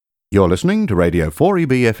You're listening to Radio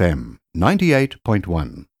 4EB FM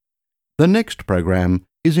 98.1. The next program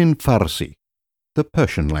is in Farsi, the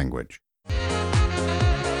Persian language.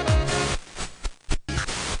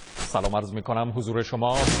 سلام عرض میکنم حضور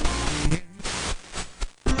شما.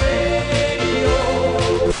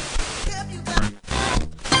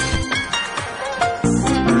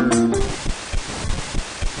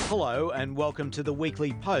 Hello and welcome to the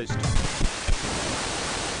Weekly Post.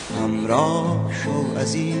 همراه شو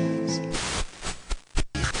عزیز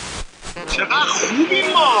چقدر خوبی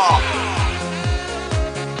ما.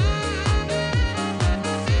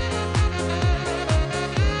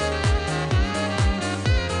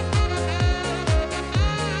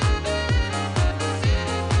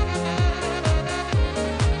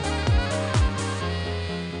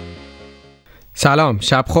 سلام،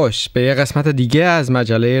 شب خوش. به یه قسمت دیگه از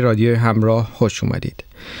مجله رادیویی همراه خوش اومدید.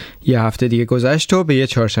 یه هفته دیگه گذشت و به یه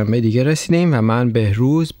چهارشنبه دیگه رسیدیم و من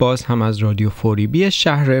بهروز باز هم از رادیو 4EB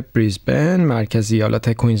شهر بریزبن مرکز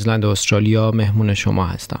ایالت کوینزلند استرالیا مهمون شما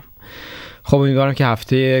هستم. خب امیدوارم که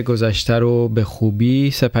هفته گذشته رو به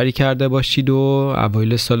خوبی سپری کرده باشید و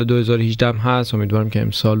اوایل سال 2018 هم هست. امیدوارم که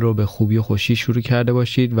امسال رو به خوبی و خوشی شروع کرده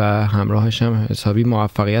باشید و همراهش هم حسابی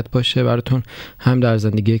موفقیت باشه براتون، هم در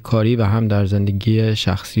زندگی کاری و هم در زندگی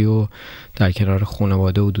شخصی و در کنار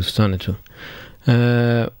خانواده و دوستانتون.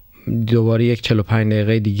 دوباره یک 45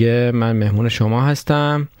 دقیقه دیگه من مهمون شما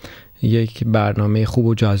هستم. یک برنامه خوب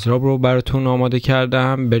و جذاب رو براتون آماده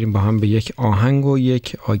کردم. بریم با هم به یک آهنگ و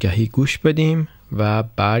یک آگهی گوش بدیم و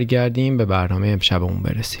برگردیم به برنامه امشبمون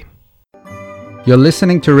برسیم. You're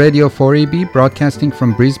listening to Radio 4EB broadcasting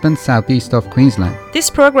from Brisbane, southeast of Queensland. This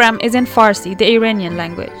program is in Farsi, the Iranian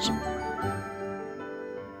language.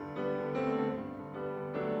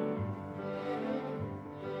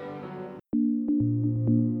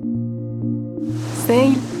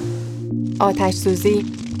 سیل، آتش سوزی،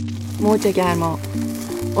 موج گرما.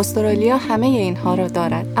 استرالیا همه اینها را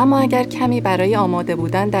دارد، اما اگر کمی برای آماده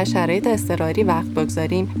بودن در شرایط اضطراری وقت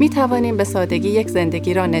بگذاریم، می توانیم به سادگی یک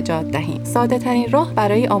زندگی را نجات دهیم. ساده ترین راه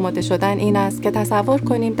برای آماده شدن این است که تصور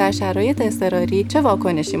کنیم در شرایط اضطراری چه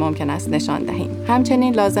واکنشی ممکن است نشان دهیم.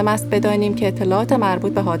 همچنین لازم است بدانیم که اطلاعات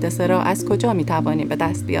مربوط به حادثه را از کجا می توانیم به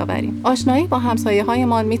دست بیاوریم. آشنایی با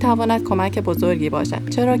همسایه‌هایمان می تواند کمک بزرگی باشد،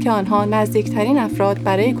 چرا که آنها نزدیکترین افراد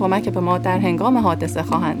برای کمک به ما در هنگام حادثه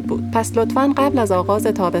خواهند بود. پس لطفاً قبل از آغاز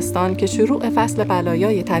تابستان که شروع فصل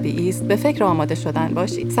بلایای طبیعی است به فکر آماده شدن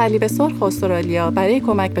باشید. صلیب سرخ استرالیا برای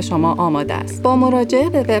کمک به شما آماده است. با مراجعه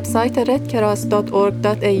به وبسایت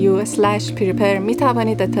redcross.org.au/prepare می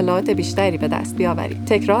توانید اطلاعات بیشتری به دست بیاورید.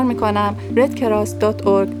 تکرار می کنم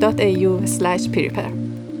redcross.org.au/prepare.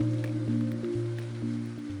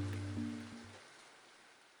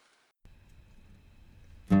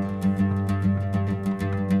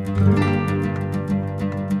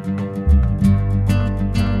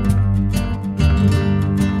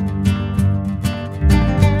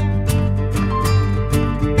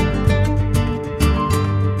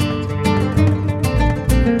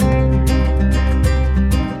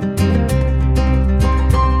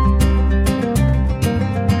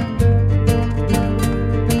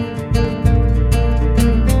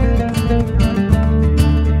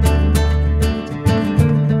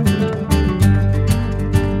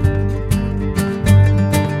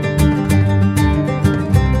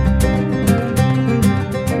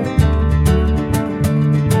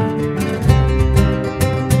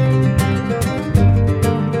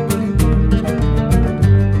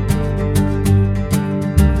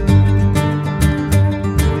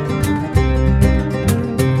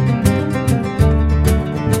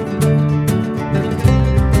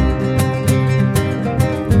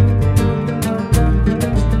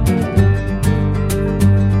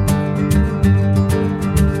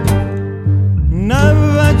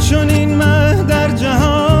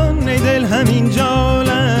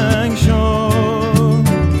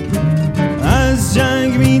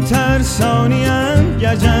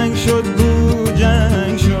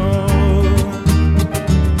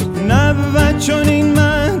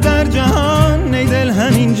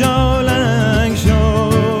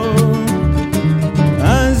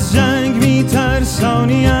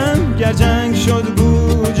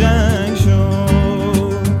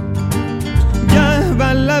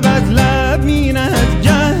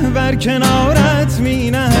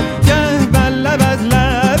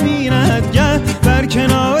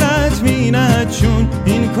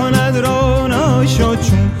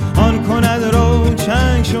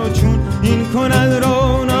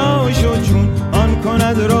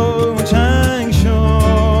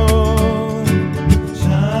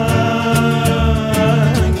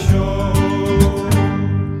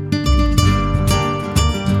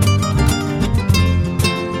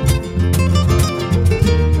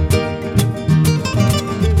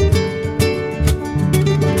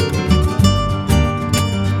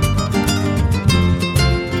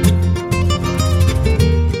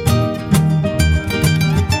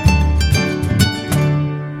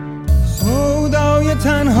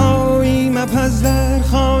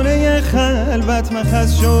 ختم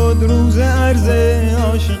خست شد روز عرض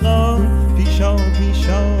عاشقان پیشا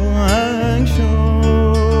آهنگ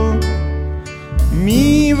شد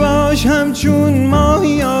می باش همچون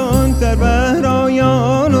ماهیان در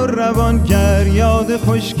بهرایان و روان گر یاد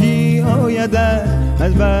خشکی آیدت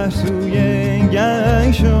از بحر سوی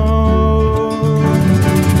گنگ شد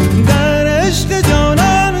در عشق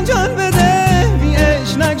جانان جان بده بی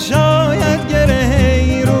عشق نگشاید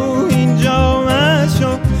گره روح اینجا مست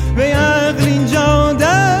شد به عقل اینجا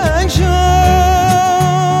دنگ شد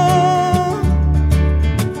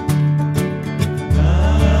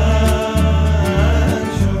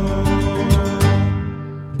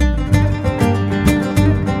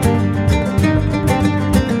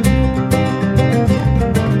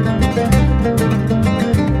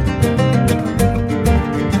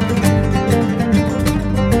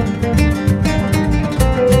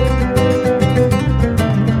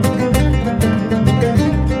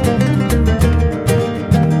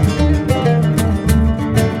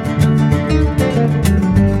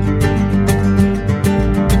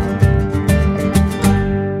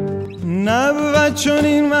چون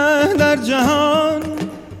این مه در جهان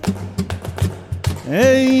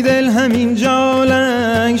ای دل همین جا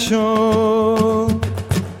لنگ شد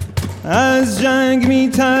از جنگ می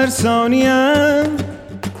ترسانیم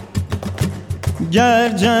گر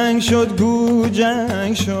جنگ شد گو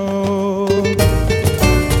جنگ شد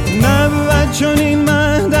نبود چون این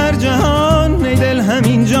مه در جهان ای دل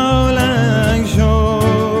همین جا لنگ شد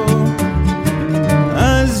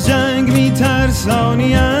از جنگ می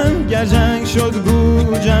ترسانیم گر جنگ شد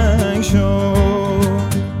گو جنگ شد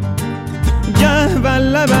گه بر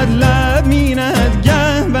لبت لب میند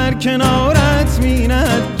گه بر کنارت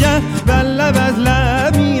میند گه بر لبت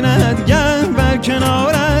لب میند گه بر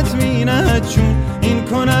کنارت میند چون این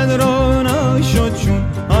کند رو ناشد چون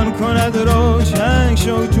آن کند رو چنگ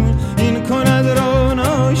شد چون این کند رو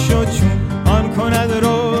ناشد چون آن کند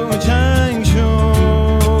رو چنگ شد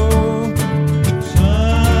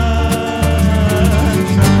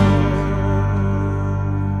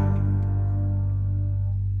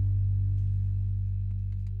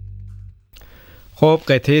خب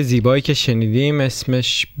قطعه زیبایی که شنیدیم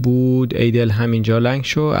اسمش بود ای دل همینجا لنگ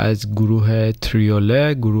شو از گروه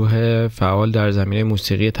تریوله، گروه فعال در زمینه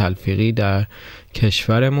موسیقی تلفیقی در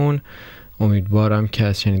کشورمون. امیدوارم که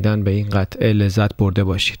از شنیدن به این قطعه لذت برده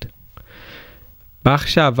باشید.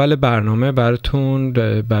 بخش اول برنامه براتون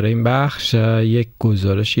برای این بخش یک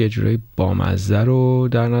گزارش یه جورایی بامزه رو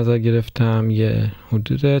در نظر گرفتم. یه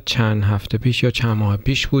حدود چند هفته پیش یا چند ماه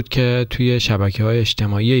پیش بود که توی شبکه‌های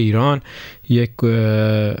اجتماعی ایران یک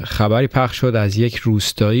خبری پخش شد از یک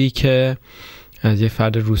روستایی که از یک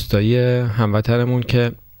فرد روستایی هموطنمون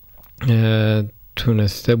که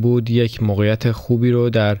تونسته بود یک موقعیت خوبی رو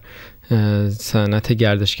در صنعت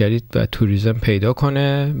گردشگری و توریسم پیدا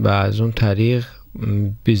کنه و از اون طریق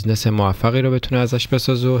بیزنس موفقی رو بتونه ازش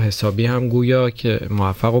بسازه و حسابی هم گویا که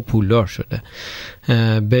موفق و پولدار شده.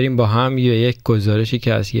 بریم با هم یک گزارشی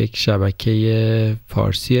که از یک شبکه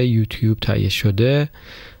فارسی یوتیوب تهیه شده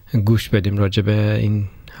گوش بدیم راجع به این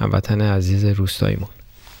هموطن عزیز روستاییمون.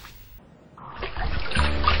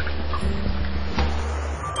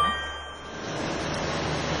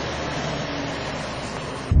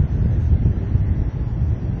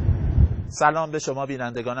 سلام به شما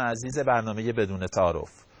بینندگان عزیز برنامه بدون تعارف.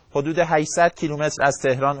 حدود 800 کیلومتر از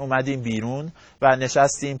تهران اومدیم بیرون و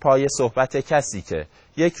نشستیم پای صحبت کسی که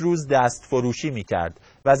یک روز دست فروشی میکرد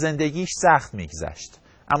و زندگیش سخت میگذشت،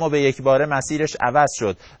 اما به یک باره مسیرش عوض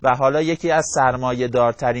شد و حالا یکی از سرمایه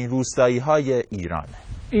دارترین روستایی های ایرانه.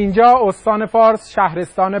 اینجا استان فارس،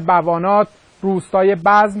 شهرستان بوانات، روستای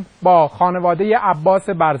بزم با خانواده عباس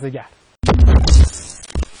برزگر.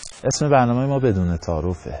 اسم برنامه ما بدون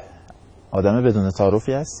تعارفه. آدم بدون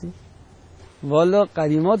تعارفی هستی؟ والا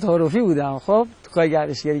قدیما تعارفی بودم. خب تو کار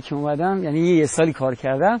گردشگری که اومدم، یعنی یه سالی کار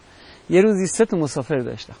کردم، یه روزی 3 تا مسافر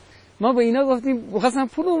داشتم. ما به اینا گفتیم می‌خواستن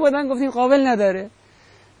پول بدن، گفتیم قابل نداره.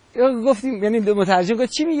 گفتیم یعنی مترجم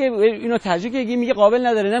گفت چی میگه؟ اینو ترجمه میگه قابل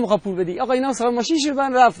نداره، نمیخواد پول بدی. آقا اینا سوار ماشین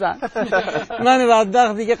شدن رفتن. من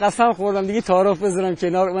بعد دیگه قسم خوردم دیگه تعارف بذارم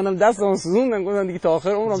کنار. منم دستم سوزوندم، گفتم دیگه تا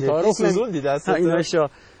آخر عمرم تعارف سوزوندی دستت.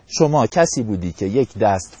 شما کسی بودی که یک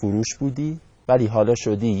دست فروش بودی ولی حالا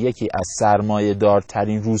شدی یکی از سرمایه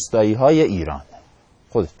دارترین روستایی های ایران.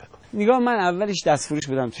 خودت بگو. نگاه، من اولش دست فروش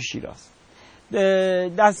بودم تو شیراز.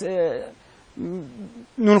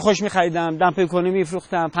 نون خوش می‌خریدم، دمپه کنه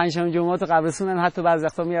می‌فروختم، پنجشنبه جمعات قبرستونم، حتی بعضی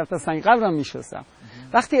وقتا می‌رفتم سنگ قبرم می‌شستم.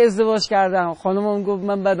 وقتی ازدواج کردم خانمم گفت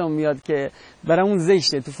من بدم میاد که برامون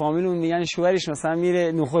زشته، تو فامیلمون میگن شوهرش مثلا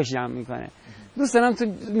میره نون خوش جمع میکنه. دوست دارم تو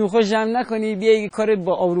نوخوش جمع نکنی، بیای کار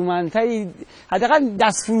با آبرومندتری، حداقل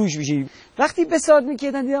دست فروش بشی. وقتی بساط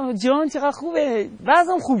میکردن دیدم جان چقدر خوبه.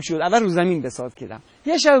 بعضم خوب شد. اول رو زمین بساط کردم.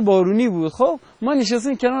 یه شب بارونی بود. خب ما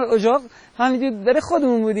نشستیم کنار اجاق، همینجور برای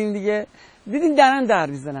خودمون بودیم دیگه. دیدیم درن در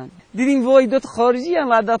میزنن، دیدیم واحدات خارجی هم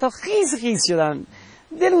وحدت‌ها خیس شدن.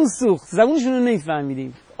 دلمون سوخت، زبونشون رو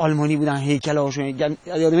نمیفهمیدیم. آلمانی بودن، هیکل‌هاشون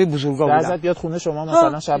آدمای بزرگا بودن. بعضی بیاد خونه شما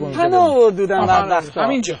مثلا شب اونجا پناه بردن بدبختا.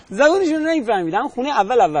 همینجا زبونشون نمیفهمیدن. خونه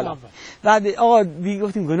اول. بعد آقا دیگه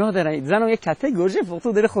گفتیم گناه داره. زنم یک کته گرجه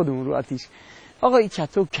فوتو داره خودمون رو آتیش. آقا این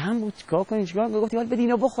کته کم بود، چیکار کنیم؟ گفتیم حالا بدین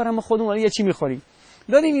اینا بخورم، ما خودمون یه چی می‌خوریم.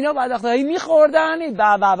 دادیم اینا بدبختایی می‌خوردن،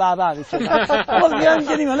 با ما بیان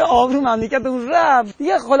کردیم حالا آبرو مملکتمون رفت.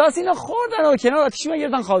 دیگه خلاص اینا خوردن و کنار آتیشون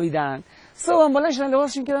گرفتن خوابیدن. صبح بالا شدن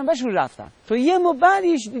لباسشون کردن بهشون رفتن. تو یه ماه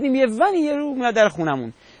بعدش دیدیم یه ونی یه رو اومد در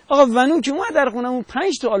خونمون. آقا ونو که اومد در خونمون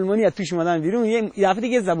 5 تا آلمانی از توش اومدن بیرون. یه دفعه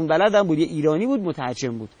دیگه زبون بلدم بود، یه ایرانی بود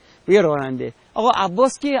مترجم بود، یه راننده. آقا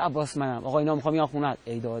عباس کی؟ عباس منم. آقا اینا میخوام بیان خونه.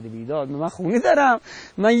 ای داد بیداد، من خونه دارم،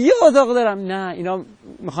 من یه اتاق دارم. نه اینا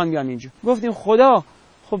میخوان بیان اینجا. گفتیم خدا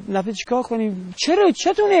خب نفع چیکار کنیم؟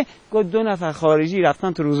 چتونه؟ گفت 2 نفر خارجی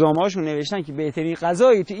رفتن تو روزنامه‌هاشون نوشتن که بهترین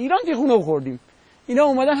غذایی تو ایران تو خونه خوردیم. اینا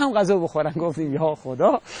اومدن هم غذا بخورن. گفتیم یا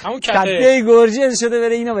خدا، همون کته گرجه شده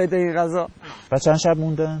بره اینا بهترین غذا. بعد چند شب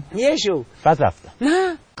موندن؟ یه شو. بعد رفتن.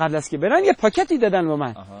 نه قبل از که برن یه پاکتی دادن به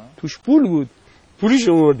من. توش پول بود. پولی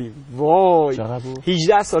شمردیم. وای چقدر بود؟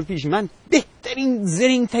 18 سال پیش من بهترین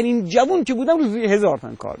زرنگترین جوون که بودم روزی 1000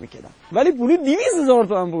 تومان کار میکردم، ولی پولی 200,000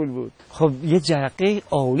 تومان پول بود. خب یه جرقه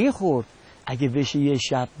عالی خورد. اگه بشه یه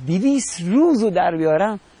شب 200 روزو در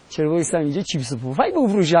بیارم، چرا وایسم اینجا چیپس و پفک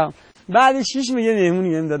بفروشم؟ بعد 6 میلیون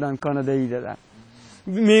مهمونی هم دادن، کانادایی دادن.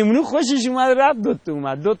 مهمونو خوشش اومد رفت، 2 تا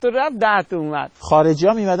اومد، 2 تا رفت، 10 تا اومد.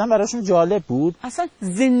 خارجی‌ها میمدن براشون جالب بود. اصلا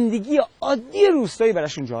زندگی عادی روستایی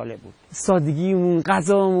براشون جالب بود. سادگیمون،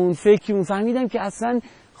 غذامون، فکرمون. فهمیدم که اصلا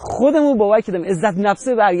خودمو باور کردم، عزت نفس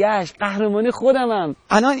برگشت، قهرمانی خودمم.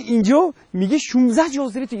 الان اینجا میگه 16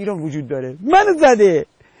 جزیره تو ایران وجود داره، منو زده.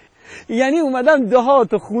 یعنی اومدم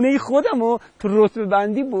دهات خونه خودمو تو رتبه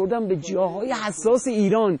بندی بردم به جاهای حساس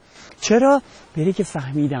ایران. چرا؟ برای که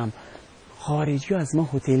فهمیدم خارجی از ما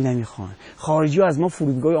هتل نمیخوان، خارجی از ما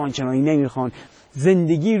فرودگاه آنچنانی نمیخوان،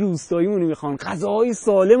 زندگی روستاییمونو میخوان، غذاهای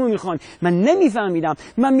سالمو میخوان. من نمیفهمیدم.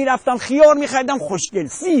 من میرفتم خیار میخریدم خوشگل،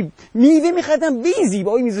 سیب، میوه میخریدم بی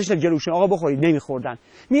زیبایی میذاشتم جلوشون، آقا بخورید، نمیخوردن.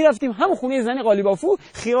 میرفتیم هم خونه زن قالیبافو،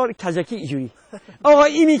 خیار کجکی اینجوری، آقا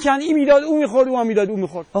این میکن، این میداد، اون میخورد، اون میداد، اون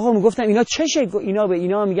میخورد. آقا میگفتم اینا چشه؟ اینا به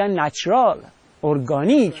اینا میگن نچرال،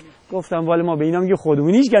 ارگانیک. گفتم والا ما به اینا میگه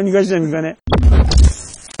خودمونیش که نگاش نمیکنه.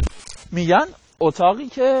 میگن اتاقی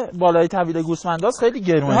که بالای طویل گوسفنداست خیلی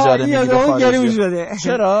گرون اجاره میگیره.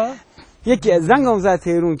 چرا؟ یکی از زنگام زد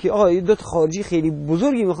تهرون که آقا 2 تا خارجی خیلی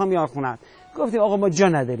بزرگی میخوام بیان خونه. گفتیم آقا ما جا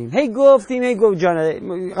نداریم. هی گفت جا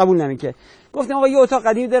نداریم، قبول نمیکنه. گفتیم آقا یه اتاق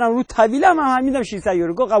قدیمی دارم رو طویلم هم میدم 600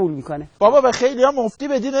 یورو، قبول میکنه. بابا به خیلی‌ها مفتی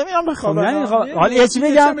بدی نمیام بخوام. حالا یه چی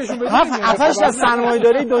بگم، 7-8 از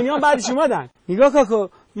سرمایه‌داری دنیا بعدش اومدن. نگاه کاکو،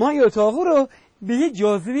 ما این اتاق رو به یه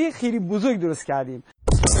جاذبه خیلی بزرگ درست کردیم.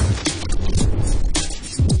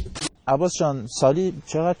 عباس جان سالی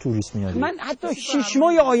چقدر توریست میاد؟ من حتی 6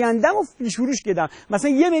 ماه آینده‌مو پیش فروش کردم. مثلا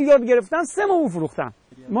 1 میلیارد گرفتم، 3 ماه فروختم.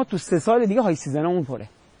 ما تو 3 سال دیگه های سیزنمون پره.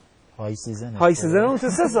 های سیزنمون تو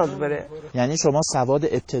 3 سال بره. یعنی شما سواد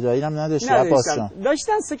ابتدایی هم نداشتی عباس جان؟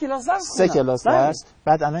 داشتم 3 کلاس درس. 3 کلاس درس.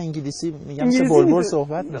 بعد الان انگلیسی میگم مثل بلبل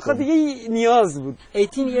صحبت می‌کنی. خب دیگه نیاز بود. 18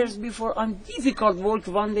 years before on difficult work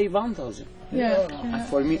one day 1000.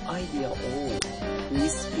 Yeah. For me idea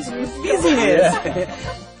this is business.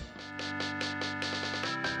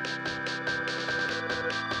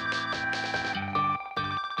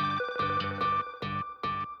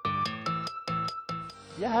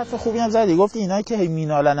 یه حرف خوبی هم زدی، گفتی اینایی که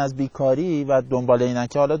مینالن از بیکاری و دنبال اینن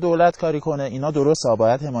که حالا دولت کاری کنه، اینا درسته،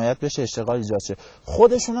 باید حمایت بشه، اشتغال ایجاد شه،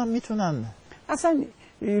 خودشون هم میتونن. اصلا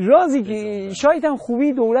رازی که شاید هم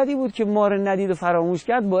خوبی دولتی بود که ما رو ندید و فراموش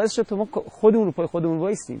کرد، باعث شد ما خودمون رو پای خودمون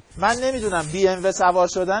وایسیم. من نمیدونم BMW سوار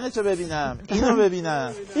شدن تو ببینم، اینو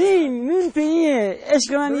ببینم. این نون تو اینه،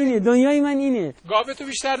 عشق من اینه، دنیای من اینه. گاو تو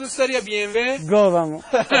بیشتر دوست داری یا BMW؟ گاومو.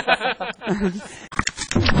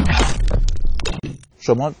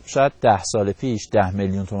 شما شاید 10 سال پیش 10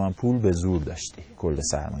 میلیون تومان پول به زور داشتی کل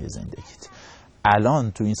سرمایه زندگیت.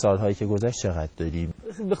 الان تو این سالهایی که گذشت چقدر داری؟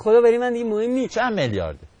 به خدا برای من دیگه مهم نیست. چند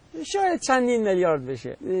میلیارده؟ شاید چندین میلیارد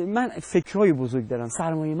بشه. من فکرهای بزرگ دارم،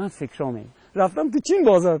 سرمایه من فکرامه. رفتم تو چین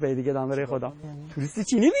بازار پیدا کردم برای خودم. توریست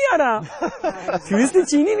چینی میارم.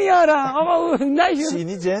 توریست چینی میارم. آقا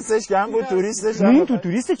چینی جنسش کم بود، توریستش اون تو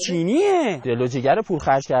توریست چینیه. دل و جگر پول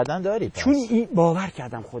خرج کردن داری؟ چون این باور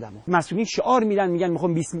کردم خودمو. مسئولین شعار میدن، میگن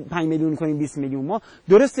میخوام 25 میلیون کنیم، 20 میلیون. ما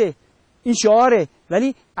درسته این شعاره،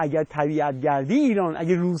 ولی اگر طبیعت گردی ایران،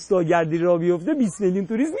 اگر روستا گردی را بیفته 20 میلیون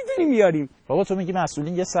توریست میتونیم بیاریم. بابا تو میگی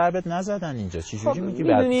مسئولین یه سربت نزدن اینجا، چجوری میگی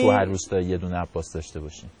بعد تو هر روستا یه دونه عباس داشته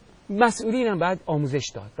باشین؟ مسئولین هم بعد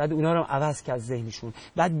آموزش داد، بعد اونا رو عوض کرد ذهنشون،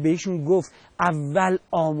 بعد بهشون گفت اول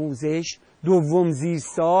آموزش، دوم زیر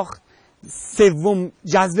ساخت، سوم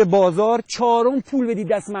جذب بازار، چهارم پول بدید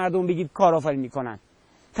دست مردم بگید کارآفرینی کنن.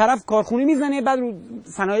 طرف کارخونه میزنه بعد رو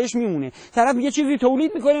صنایعش میمونه، طرف یه چیزی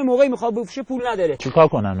تولید میکنه موقعی میخواد بفروشه پول نداره. چیکار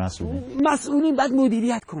کنن مسئولین بعد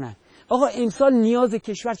مدیریت کنن. آقا امسال نیاز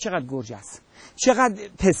کشور چقدر گرج است، چقدر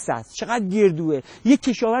پسته است، چقدر گردوه. یک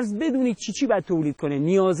کشاورز بدونید چی باید تولید کنه،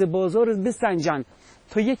 نیاز بازار رو بسنجن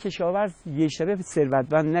تا یک کشاورز یه شبه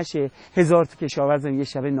ثروتمند نشه، 1000 تا کشاورز یه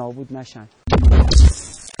شبه نابود نشن.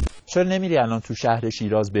 چرا نمیری الان تو شهر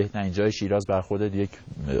شیراز، بهترین جای شیراز، بر خودت یک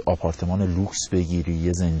آپارتمان لوکس بگیری،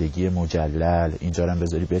 یه زندگی مجلل، اینجا رو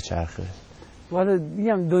بذاری بچرخه؟ والا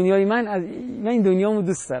میگم دنیای من این دنیامو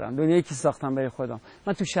دوست دارم، دنیایی که ساختم برای خودم.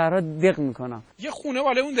 من تو شهرها دق میکنم. یه خونه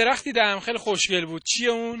بالا اون درختی دیدم خیلی خوشگل بود. چیه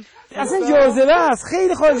اون؟ اصلا جاذبه است.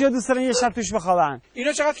 خیلی خارجی‌ها دوست دارن یه شب توش بخوابن.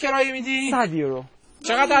 اینا چقدر کرایه میدی؟ 100 یورو.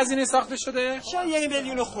 چقدر هزینه ساخته شده؟ شاید 1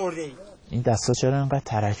 میلیون خورده. این دستا چرا انقدر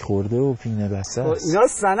ترک خورده و پینه بسته است؟ اینا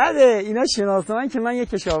سنده، اینا شناسنامه‌ن که من یک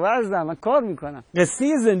کشاورزم، من کار میکنم. قصه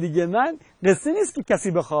زندگی من قصه نیست که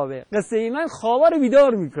کسی بخوابه. قصه من خوابا رو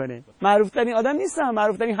بیدار میکنه. معروف ترین آدم نیستم،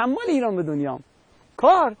 معروف ترین حمال ایران به دنیام.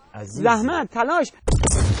 کار، عزیز. زحمت، تلاش.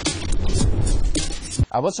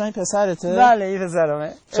 عباس این پسرته؟ بله این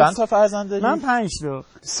پسرمه. چند تا فرزند داری؟ من 5 تا.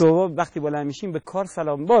 صبح وقتی بلند میشیم به کار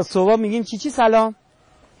سلام. با صبح میگیم چی سلام؟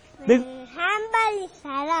 همبالی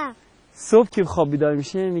سلام. صبح که خواب بیدار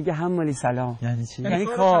میشه میگه همالی سلام. یعنی چی؟ یعنی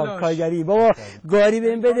کارگری. بابا گاری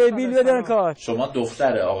بهم بده، بیل بده کار. شما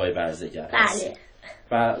دختر آقای برزگر؟ بله.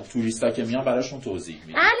 و توریستا که میان براشون توضیح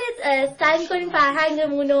میدید؟ بله، سعی می‌کنیم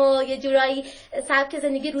فرهنگمون رو یه جورایی سبک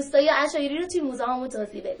زندگی روستایی و عشایری رو توی موزه هامون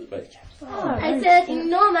توضیح بدیم. I said in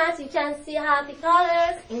nomads you can see how the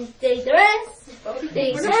colors in they dress.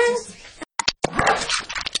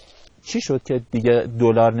 چی شد که دیگه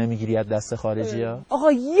دلار نمیگیری از دست خارجی‌ها؟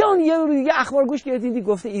 آقا یه رو دیگه اخبار گوش کردید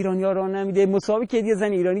گفته ایرانی‌ها راه نمیده، مسابقه که یه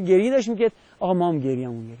زن ایرانی گریه داشت میکرد، آقا ما هم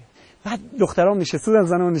گریه‌مون گرفت. بعد دخترام نشستن،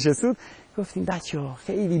 زنان نشستن، گفتیم بچه‌ها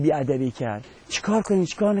خیلی بی‌ادبی کرد، چیکار کنیم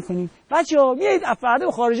چیکار نکنیم؟ بچه‌ها میایید افراد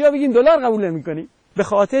به خارجی‌ها بگین دلار قبول نمی‌کنیم. به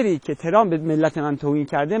خاطری که ترامپ به ملت من توهین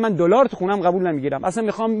کرده، من دلار تو خونم قبول نمیگیرم. اصلا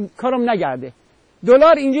میخوام کارم نگرده.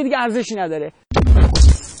 دلار اینجا دیگه ارزشی نداره.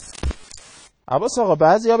 عباس آقا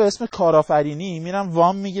بعضیا به اسم کارآفرینی میرن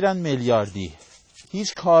وام میگیرن میلیاردی.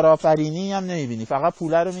 هیچ کارآفرینی هم نمیبینی، فقط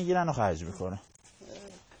پوله رو میگیرن و خرج میکنن.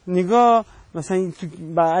 نگاه مثلا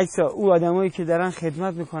برعکس او آدمایی که دارن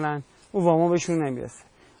خدمت میکنن، او واما بهشون نمیرسه.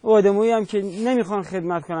 او آدمایی هم که نمیخوان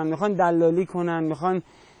خدمت کنن، میخوان دلالی کنن، میخوان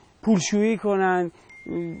پولشویی کنن،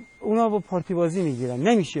 اونا با پارتی بازی میگیرن.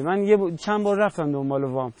 نمیشه. من چند بار رفتم دنبال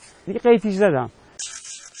وام، دیگه قیفیش زدم.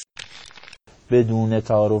 بدون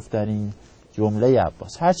تعارف در این جمله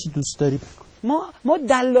عباس هر چی دوست داری بکن. ما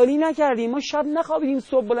دلالی نکردیم، ما شب نخوابیدیم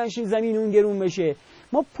صبح بلند شیم زمین اون گرون بشه،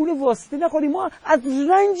 ما پول واسطه نخوریم، ما از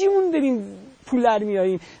رنجمون داریم پول در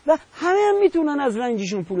میاریم و همه هم میتونن از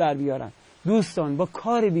رنجشون پول در بیارن. دوستان با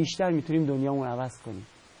کار بیشتر میتونیم دنیامون عوض کنیم،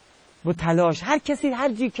 با تلاش. هر کسی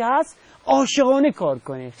هر جایی که هست عاشقانه کار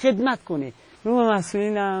کنه، خدمت کنه. رو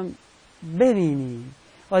مسئولینم ببینیم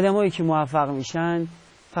آدمایی که موفق میشن،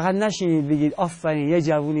 فقط نشینید بگید آفرین یه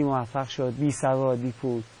جوونی موفق شد، بی سواد بی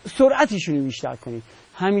پول. سرعتشون رو بیشتر کنید.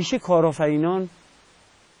 همیشه کارآفرینان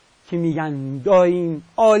که میگن داییم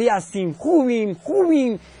عالی هستیم،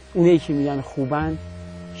 خوبیم، اونایی که میگن خوبن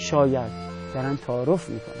شاید دارن تعارف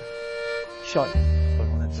میکنن. شاید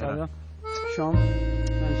شما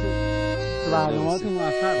برنامه‌تون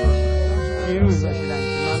موفق باشه. پیروز باشید.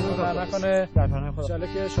 ممنون نکنه در پناه خدا. ان شاءالله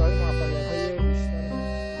که شاید موفقیت‌های بیشتر.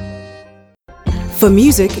 For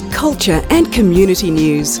music, culture and community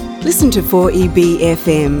news, listen to 4EB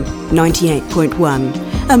FM 98.1,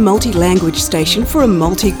 a multi-language station for a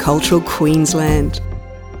multicultural Queensland.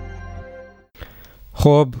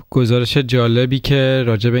 خب گزارش جالبی که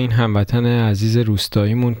راجع به این هموطن عزیز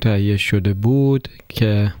روستاییمون تهیه شده بود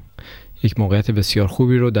که یک موقعیت بسیار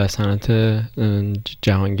خوبی رو در صنعت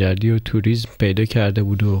جهانگردی و توریسم پیدا کرده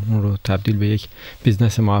بود و اون رو تبدیل به یک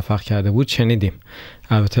بیزنس موفق کرده بود شنیدیم.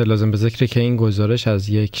 البته لازم به ذکره که این گزارش از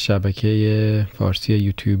یک شبکه فارسی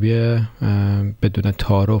یوتیوبی بدون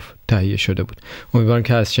تعارف تهیه شده بود. امیدوارم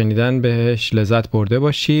که از شنیدن بهش لذت برده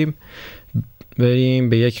باشیم. بریم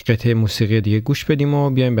به یک قطعه موسیقی دیگه گوش بدیم و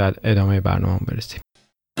بیایم به ادامه برنامه برسیم.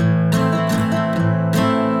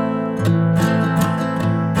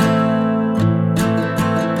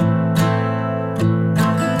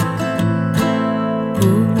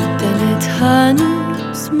 بودنت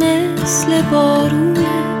هنوز مثل بارونه،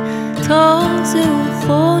 تازه و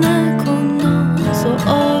خنک و ناز و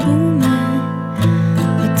آرومه.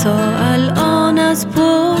 حتی الان از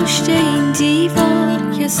پشت این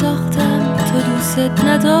دیوار که ساختم تا دوست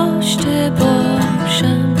نداشته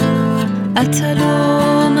باشم، عطل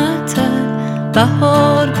و مطل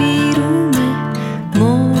بهار بیرونه،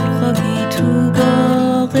 مرغابی تو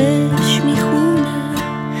باغش میخونه.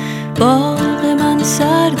 باغ من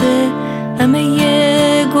سرده همه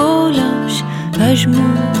ی گلاش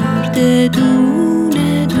پژمرده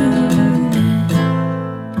دونه دونه.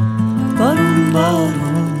 بارون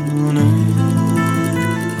بارونه،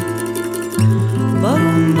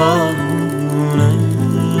 بارون بارونه،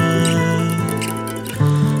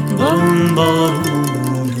 بارون بارونه،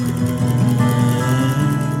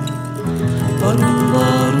 بارون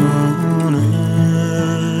بارونه.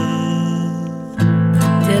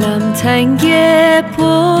 دلم تنگ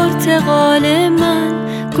پرتقال من،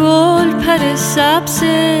 گل پر سبز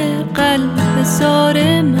قلب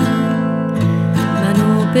زار من.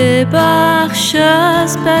 منو ببخش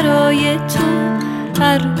از برای تو،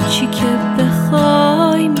 هر چی که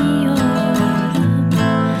بخوای میارم.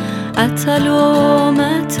 عطل و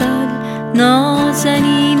مطل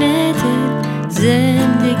نازنین دل،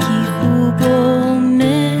 زندگی خوب و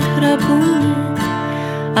مهربونه.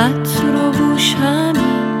 عطر و بوش همین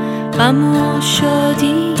غم و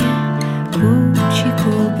شادیه، کوچیک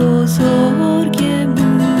و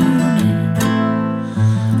بزرگمونه.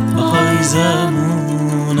 آهای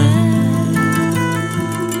زمونه،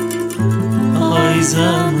 آهای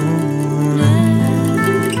زمونه،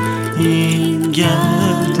 این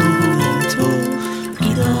گردون تو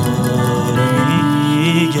بیداره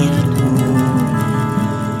گردونه.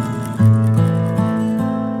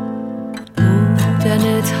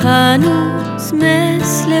 بودنت هنوز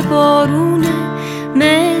مثل بارونه،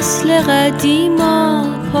 مثل قدیما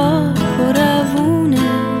پاک و روونه.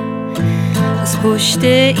 از پشت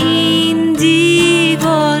این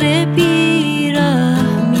دیوار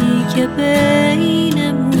بیرحمی که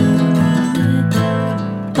بینمونه،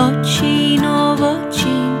 آچین و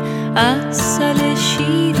واچین عسل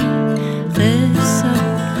شیرین، قصه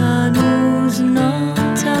هنوز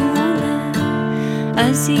ناتمومه.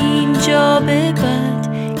 از اینجا به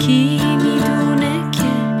بعد کی میدونه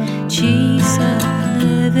که چی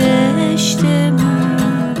نوشته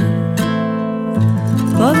مونه.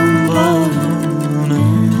 بارون بارونه،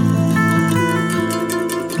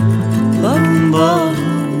 بارون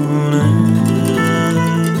بارونه،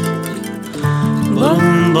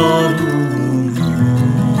 بارون بارونه،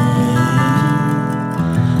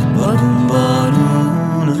 بارون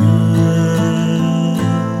بارونه،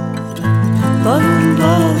 بارون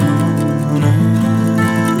بارونه،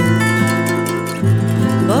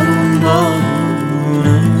 بارون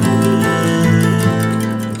بارونه،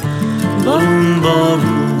 بارون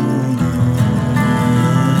بارونه،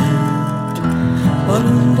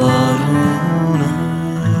 بارون بارونه.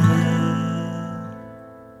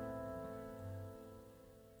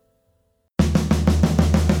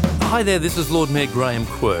 Hi there, this is Lord Mayor Graham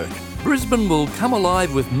Quirk. Brisbane will come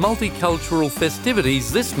alive with multicultural festivities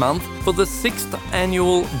this month for the 6th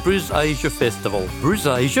annual BrisAsia Festival.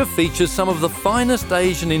 BrisAsia features some of the finest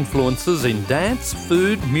Asian influences in dance,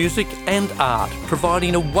 food, music and art,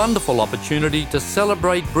 providing a wonderful opportunity to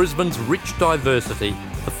celebrate Brisbane's rich diversity.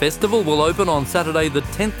 The festival will open on Saturday the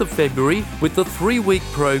 10th of February with a 3-week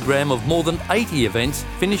program of more than 80 events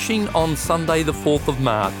finishing on Sunday the 4th of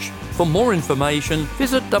March. For more information,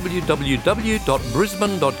 visit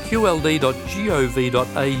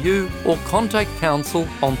www.brisbane.qld.gov.au or contact Council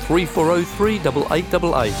on 3403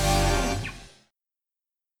 8888.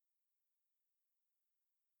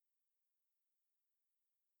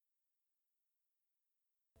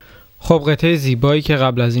 خب قطعه زیبایی که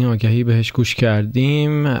قبل از این آگهی بهش گوش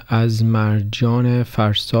کردیم از مرجان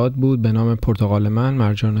فرساد بود به نام پرتقال من.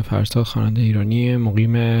 مرجان فرساد خواننده ایرانی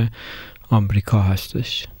مقیم آمریکا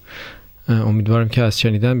هستش. امیدوارم که از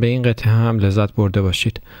شنیدن به این قطعه هم لذت برده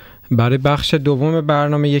باشید. برای بخش دوم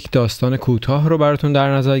برنامه یک داستان کوتاه رو براتون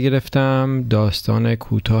در نظر گرفتم. داستان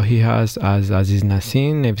کوتاهی هست از عزیز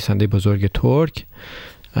نسین، نویسنده بزرگ ترک.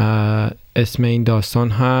 اسم این داستان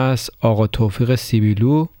هست آقا توفیق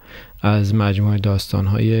سیبیلو از مجموعه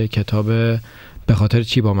داستان‌های کتاب به خاطر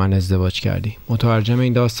چی با من ازدواج کردی. مترجم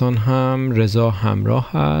این داستان هم رضا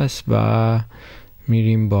همراه هست و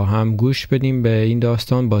میریم با هم گوش بدیم به این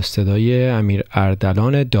داستان با صدای امیر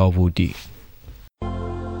اردلان داوودی.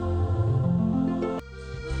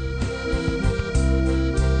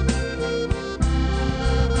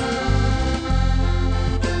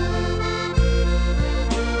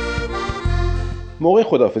 موقع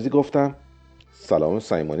خداحافظی گفتم سلام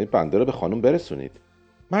صمیمانه بنده رو به خانم برسونید.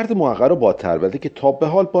 مرد موقر رو با تربیتی که تا به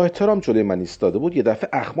حال با احترام جلوی من ایستاده بود یه دفعه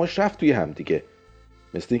اخماش رفت توی هم دیگه،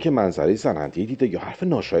 مثل اینکه منظره زننده‌ای دیده یا حرف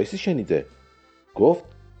ناشایستی شنیده. گفت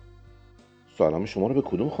سلام شما رو به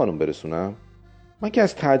کدوم خانم برسونم؟ من که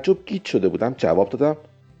از تعجب گیج شده بودم جواب دادم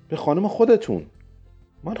به خانم خودتون.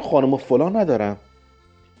 من خانم فلان ندارم.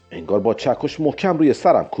 انگار با چکش محکم روی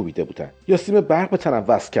سرم کوبیده بودن یا سیم برق به تنم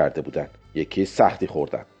وصل کرده بودن. یکی سختی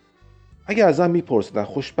خوردم. اگه ازم میپرسیدن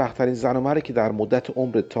خوشبخت‌ترین زن و مرد که در مدت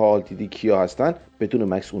عمر تا دیدی کیا هستن، بدون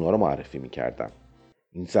مکس اونها رو معرفی میکردم.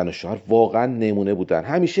 این زن و شوهر واقعا نمونه بودن.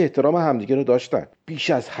 همیشه احترام همدیگه رو داشتن. بیش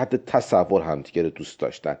از حد تصور همدیگه رو دوست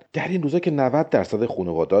داشتن. در این روزا که 90%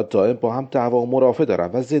 خانواده‌ها دائم با هم دعوا و مرافعه دارن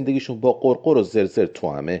و زندگیشون با قرقر و زرزر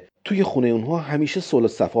توامه، توی خونه اونها همیشه صلح و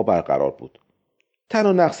صفا برقرار بود.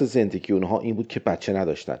 تنها نقص زندگی اونها این بود که بچه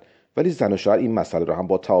نداشتن، ولی زن و شوهر این مسئله رو هم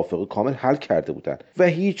با توافق کامل حل کرده بودن و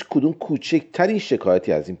هیچ کدوم کوچکترین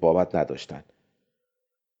شکایتی از این بابت نداشتن.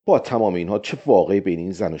 با تمام اینها چه واقعی بین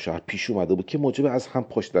این زن و شوهر پیش اومده بود که موجب از هم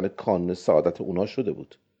پاشیدن کانون سعادت اونها شده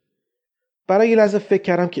بود. برای یه لحظه فکر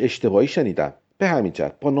کردم که اشتباهی شنیدم. به همین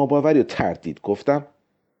جهت با ناباوری و تردید گفتم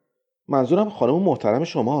منظورم خانم محترم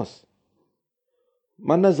شماست.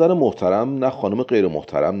 من نه زن محترم نه خانم غیر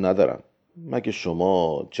محترم ندارم. مگه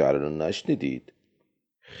شما جریان نشنیدید؟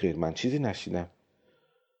 خیر من چیزی نشیدم.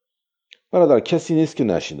 برادر کسی نیست که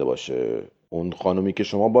نشینده باشه. اون خانومی که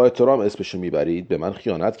شما با احترام اسمشو میبرید به من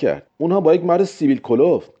خیانت کرد. اونها با یک مرد سیبیل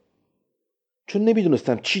کلفت. چون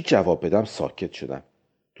نمیدونستم چی جواب بدم ساکت شدم.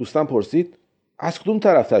 دوستم پرسید از کدوم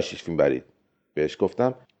طرف تشریف میبرید؟ بهش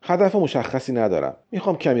گفتم هدف مشخصی ندارم.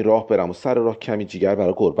 میخوام کمی راه برم و سر راه کمی جیگر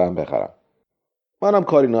برای گربه‌ام بخرم. منم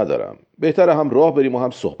کاری ندارم. بهتره هم راه بریم و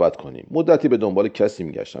هم صحبت کنیم. مدتی به دنبال کسی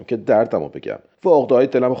میگشتم که دردمو بگم و عقده‌های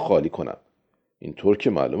دلمو خالی کنم. اینطور که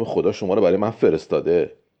معلومه خدا شما رو برای من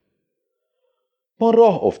فرستاده. ما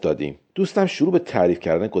راه افتادیم. دوستم شروع به تعریف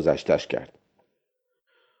کردن گذشته‌اش کرد.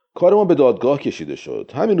 کار ما به دادگاه کشیده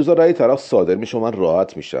شد. همین روزا رأی طرف صادر میشه و من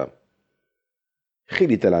راحت میشم.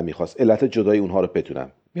 خیلی دلم میخواست علت جدایی اونها رو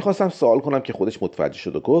بدونم. میخواستم سوال کنم که خودش متوجه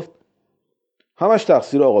شد و گفت همش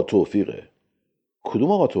تقصیر آقا توفیقه.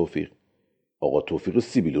 کدوم آقا توفیق؟ آقا توفیق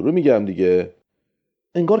سیبیلو رو میگم دیگه.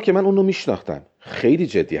 انگار که من اونو میشناختم. خیلی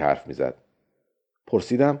جدی حرف میزد.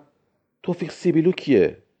 پرسیدم توفیق سیبیلو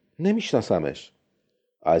کیه؟ نمیشناسمش.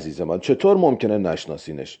 عزیز من چطور ممکنه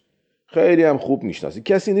نشناسینش؟ خیلی هم خوب میشناسی.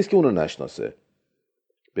 کسی نیست که اونو نشناسه.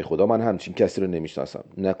 به خدا من همچین کسی رو نمیشناسم.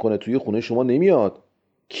 نکنه توی خونه شما نمیاد؟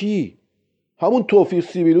 کی؟ همون توفیق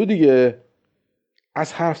سیبیلو دیگه.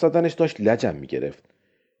 از حرف زدنش داشت لجم میگرفت.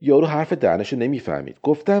 یارو حرف دهنشو نمیفهمید.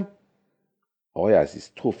 گفتم آقای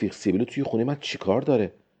عزیز توفیق سیبیلو توی خونه من چیکار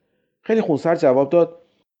داره؟ خیلی خونسر جواب داد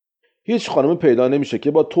هیچ خانم پیدا نمیشه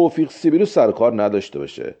که با توفیق سیبیلو سر کار نداشته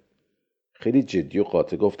باشه. خیلی جدی و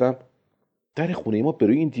قاطع گفتم در خونه ما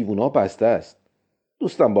بروی این دیوونا بسته است.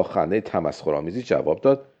 دوستم با خنده تمسخرآمیزی جواب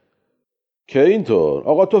داد که اینطور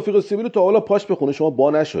آقا توفیق سیبیلو تا حالا پاش به خونه شما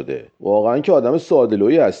با نشده. واقعا که آدم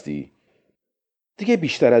ساده‌لویی هستی. دیگه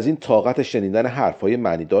بیشتر از این طاقت شنیدن حرفای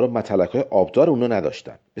معنیدار و متلک‌های آبدار اونو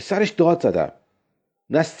نداشتم. به سرش داد زدم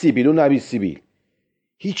نه سیبیلو نه بی سیبیل.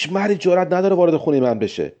 هیچ مردی جرئت نداره وارد خونه من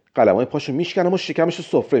بشه. قلمای پاشو میشکنم و شکمشو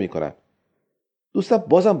سفره میکنم. دوستم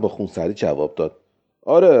بازم با خونسردی جواب داد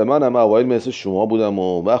آره منم اوایل مثل شما بودم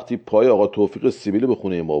و وقتی پای آقا توفیق سیبیلو به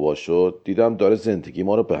خونه ما با شد دیدم داره زندگی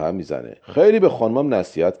ما رو به هم میزنه. خیلی به خانمم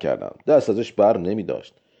نصیحت کردم. دست ازش بر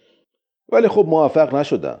نمیداشت. ولی خب موفق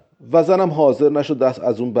نشدم و زنم حاضر نشد دست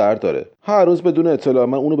از اون برداره. هر روز بدون اطلاع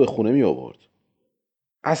من اونو به خونه می آورد.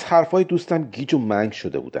 از حرفای دوستم گیج و منگ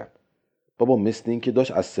شده بودم. بابا مثل این که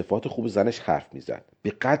داشت از صفات خوب زنش حرف میزد. به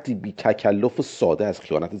قدری بی تکلف و ساده از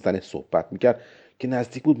خیانت زنش صحبت میکرد که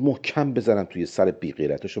نزدیک بود محکم بزنم توی سر بی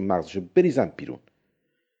غیرتش و مغزشو بریزم بیرون.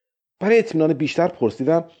 برای اطمینان بیشتر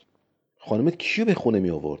پرسیدم خانمت کیو به خونه می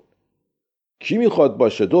آورد؟ کی میخواد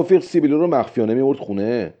باشه؟ توفیق سیبیلو رو مخفیانه می آورد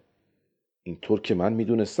خونه. اینطور که من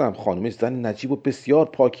میدونستم خانمش زن نجیب و بسیار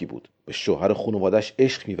پاکی بود. به شوهر خانواده‌اش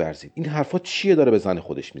عشق می‌ورزید. این حرفا چیه داره به زن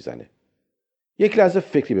خودش میزنه؟ یک لحظه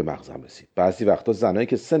فکری به مغزم رسید. بعضی وقتا زنایی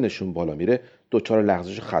که سنشون بالا میره دچار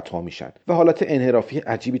لغزش خطا میشن و حالت انحرافی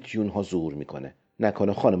عجیبی توی اونها ظهور میکنه.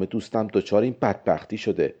 نکنه خانم دوستم دچار این بدبختی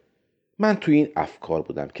شده؟ من توی این افکار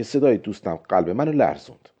بودم که صدای دوستم قلب منو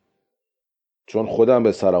لرزوند. چون خودم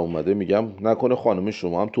به سرم اومده میگم نکنه خانم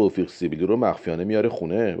شما هم توفیق سیبیلو رو مخفیانه میاره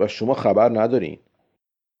خونه و شما خبر ندارین.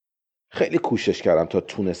 خیلی کوشش کردم تا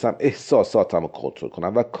تونستم احساساتم رو کنترل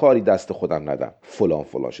کنم و کاری دست خودم ندم.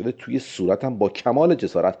 فلان شده توی صورتم با کمال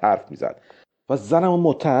جسارت حرف میزد و زنم رو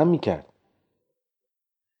متهم میکرد.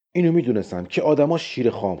 اینو میدونستم که آدما شیر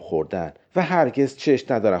خام خوردن و هرگز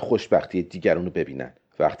چشم ندارن خوشبختی دیگرون رو ببینن.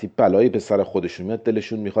 وقتی بلایی به سر خودشون میاد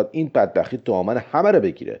دلشون میخواد این بدبختی دامن همه رو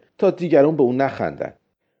بگیره تا دیگرون به اون نخندن.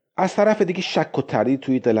 از طرف دیگه شک و تردید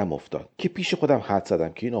توی دلم افتاد که پیش خودم حد زدم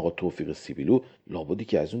که این آقا توفیق سیبیلو لابدی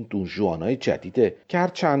که از اون دونجوانای جدیده که هر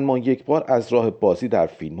چند ماه یک بار از راه بازی در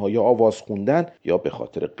فیلم‌ها یا آواز خوندن یا به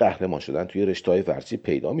خاطر قهرمان شدن توی رشته‌های ورزشی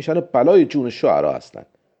پیدا میشن و بلای جون شاعرها هستن.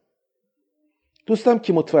 دوستم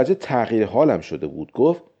که متوجه تغییر حالم شده بود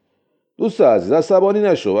گفت دوست عزیز عصبانی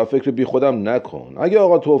نشو و فکر بی خودم نکن. اگه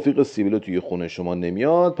آقا توفیق سیبیلو توی خونه شما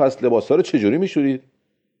نمیاد پس لباسا رو چجوری میشورید؟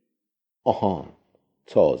 آها،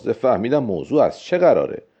 تازه فهمیدم موضوع از چه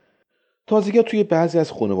قراره. تازگی توی بعضی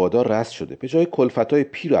از خانواده‌ها رسم شده به جای کلفتای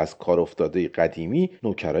پیر از کار افتاده قدیمی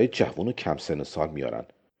نوکرای جوون و کم سن و سال میارن.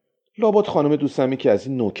 لابد خانم دوستمی که از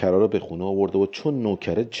این نوکرا رو به خونه آورده و چون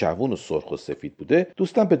نوکر جوون و سرخ و سفید بوده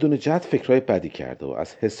دوستم بدون جهت فکرای بدی کرده و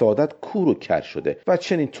از حسادت کور و کر شده و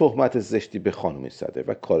چنین تهمت زشتی به خانمش زده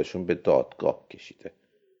و کارشون به دادگاه کشیده.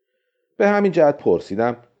 به همین جهت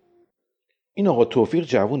پرسیدم این آقا توفیق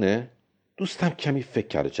جوونه؟ دوستم کمی فکر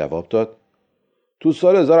کرد و جواب داد تو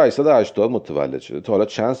سال 1880 متولد شده. تا حالا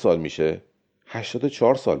چند سال میشه؟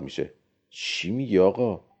 84 سال میشه. چی میگی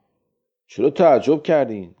آقا؟ چرا تعجب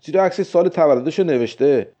کردین؟ زیرا عکس سال تولدش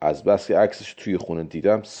نوشته. از بس که عکسش توی خونه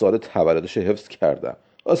دیدم سال تولدش حفظ کردم.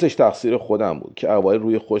 واسش تقصیر خودم بود که اوایل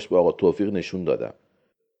روی خوش به آقا توفیق نشون دادم.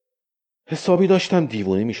 حسابی داشتم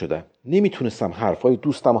دیوونه میشدم. نمیتونستم حرفای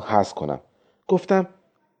دوستم رو حذف کنم. گفتم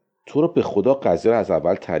تو رو به خدا قضیه رو از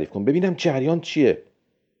اول تعریف کن ببینم جریان چیه.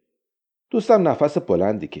 دوستم نفس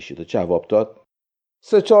بلندی کشید و جواب داد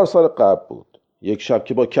 3-4 سال قبل بود. یک شب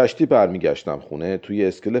که با کشتی برمیگشتم خونه توی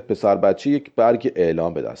اسکله پسر بچه یک برگ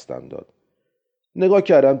اعلام به دستم داد. نگاه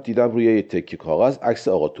کردم دیدم روی یک تکه کاغذ عکس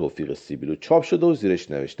آقا توفیق سیبیلو چاپ شده و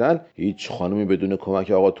زیرش نوشتن هیچ خانمی بدون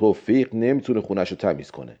کمک آقا توفیق نمیتونه خونه‌شو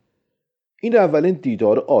تمیز کنه. این اولین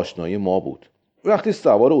دیدار آشنایی ما بود. وقتی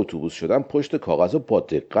سوار اتوبوس شدم پشت کاغذ رو با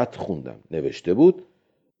دقت خوندم. نوشته بود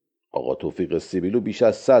آقا توفیق سیبیلو بیش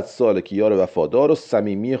از 100 ساله که یار وفادار و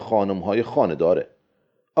صمیمی خانم‌های خانه‌داره.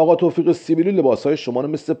 آقا توفیق سیبیلو لباس‌های شما رو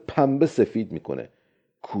مثل پنبه سفید میکنه.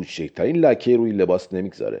 کوچکترین لکه روی لباس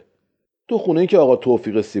نمیگذاره. تو خونه‌ای که آقا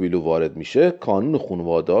توفیق سیبیلو وارد میشه کانون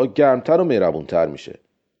خانواده‌ها گرمتر و مهربونتر میشه.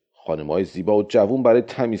 خانم‌های زیبا و جوون برای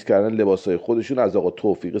تمیز کردن لباس‌های خودشون از آقا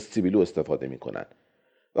توفیق سیبیلو استفاده میکنن.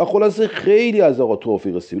 و خلاصه خیلی از آقا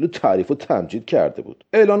توفیق سیبیلو تعریف و تمجید کرده بود.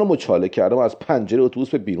 اعلانو مچاله کردم و از پنجره اتوبوس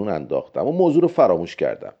به بیرون انداختم و موضوع رو فراموش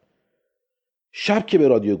کردم. شب که به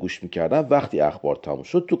رادیو گوش میکردم وقتی اخبار تموم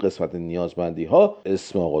شد تو قسمت نیازمندی ها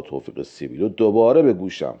اسم آقا توفیق سیبیلو دوباره به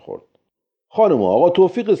گوشم خورد. خانم آقا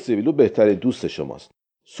توفیق سیبیلو بهترین دوست شماست.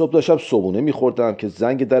 صبح تا شب صبحونه میخوردم که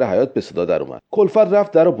زنگ در حیاط به صدا در اومد. کلفت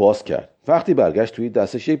رفت در رو باز کرد. وقتی برگشت توی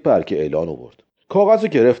دستش یک برگه اعلان آورد. کاغذو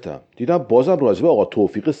گرفتم. دیدم بازم راجب آقا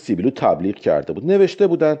توفیق سیبیلو تبلیغ کرده بود. نوشته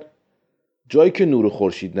بودن جایی که نور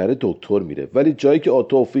خورشید نره دکتر میره ولی جایی که آقا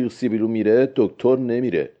توفیق سیبیلو میره دکتر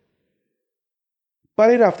نمیره.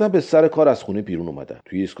 برای رفتن به سر کار از خونه بیرون اومدم.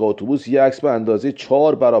 توی ایستگاه اتوبوس یه عکس به اندازه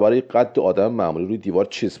 4 برابر قد آدم معمولی روی دیوار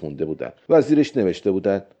چسبونده بودن و زیرش نوشته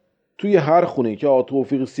بودن توی هر خونه‌ای که آقا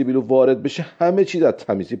توفیق سیبیلو وارد بشه همه چیز از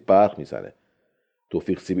تمیزی برق میزنه.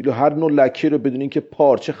 توفیق سیبیلو هر نوع لکه رو بدون اینکه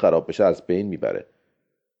پارچه خراب بشه از بین میبره.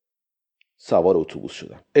 سوار اتوبوس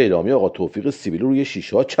شدم. اعلامیه آقا توفیق سیبیلو روی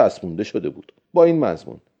شیشه‌ها چسبونده شده بود با این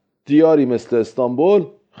مضمون دیاری مثل استانبول،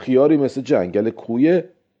 خیاری مثل جنگل کویه.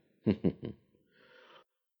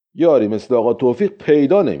 یاری مثل آقا توفیق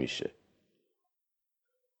پیدا نمیشه.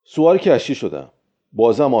 سوار کشتی شدم.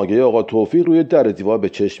 بازم آگهی آقا توفیق روی در دیوار به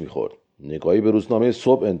چشم میخورد. نگاهی به روزنامه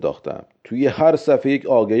صبح انداختم. توی هر صفحه یک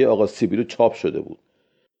آگهی آقا سیبیلو چاپ شده بود.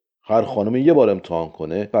 هر خانم یه بار امتحان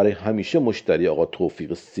کنه برای همیشه مشتری آقا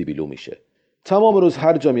توفیق سیبیلو میشه. تمام روز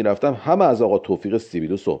هر جا میرفتم همه از آقا توفیق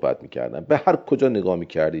سیبیلو صحبت میکردن. به هر کجا نگاه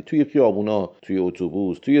میکردی، توی خیابونا، توی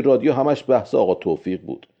اتوبوس، توی رادیو همش بحث آقا توفیق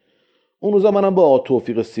بود. اون روزا منم با آقا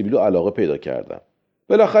توفیق سیبیلو علاقه پیدا کردم.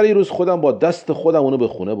 بالاخره یه روز خودم با دست خودم اونو به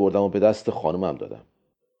خونه بردم و به دست خانمم دادم.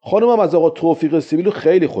 خانمم از آقا توفیق سیبیلو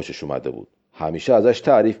خیلی خوشش اومده بود. همیشه ازش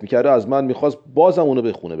تعریف میکرد و از من میخواست بازم اونو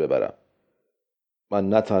به خونه ببرم. من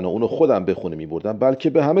نه تنها اونو خودم به خونه میبردم بلکه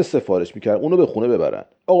به همه سفارش میکردم اونو به خونه ببرن.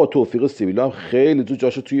 آقا توفیق سیبیلو هم خیلی زود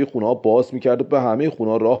جاشو توی خونه ها باز میکرد و به همه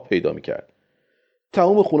خونه ها راه پیدا میکرد.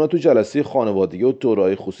 تمام خونه تو جلسه خانوادگی و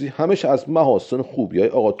دوره‌های خصوصی همش از محاسن خوبیای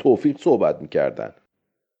آقا توفیق صحبت میکردن.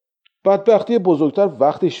 بدبختی بزرگتر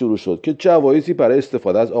وقتی شروع شد که جوایزی برای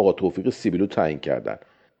استفاده از آقا توفیق سیبیلو تعیین کردن.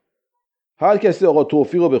 هر کسی آقا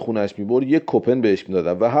توفیق رو به خونه‌اش می‌برد یک کوپن بهش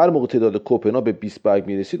میدادن و هر موقع تعداد کوپن‌ها به 20 برگ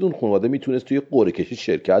میرسید اون خانواده میتونست توی قرعه کشی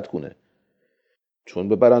شرکت کنه. چون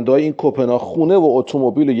به برنده‌های این کوپن‌ها خونه و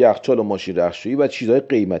اتومبیل و یخچال و ماشین رختشویی و چیزهای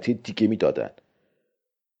قیمتی دیگه میدادن.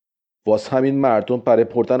 واس همین مردم برای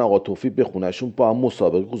بردن آقا توفیق به خونه‌شون با هم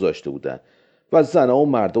مسابقه گذاشته بودن و زن‌ها و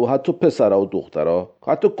مردها و حتی پسرها و دخترها،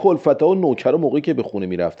 حتی کلفت‌ها و نوکرها موقعی که به خونه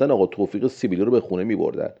میرفتن آقا توفیق سیبیلو رو به خونه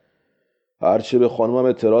میبردن. هرچه به خانمم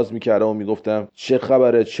اعتراض میکردم و میگفتم چه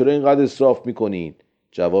خبره، چرا اینقدر اسراف میکنین؟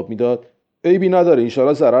 جواب میداد عیبی نداره،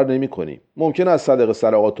 انشالله ضرر نمیکنیم. ممکنه از صدقه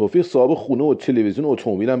سر آقا توفیق صاحب خونه و تلویزیون و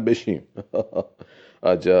اتومبیلم بشیم.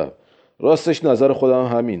 عجب. راستش نظر خودم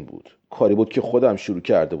همین بود. کاری بود که خودم شروع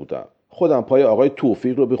کرده بودم. خودم پای آقای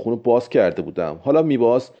توفیق رو به خونه باز کرده بودم. حالا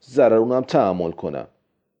میباز ضرر اونم تحمل کنم.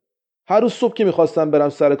 هر روز صبح که میخواستم برم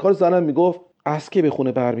سر کار زنم میگفت از که به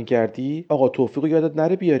خونه برمیگردی آقا توفیق رو یادت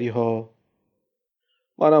نره بیاری ها.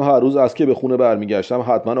 منم هر روز از که به خونه برمیگشتم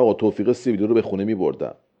حتما آقا توفیق سیبیلو رو به خونه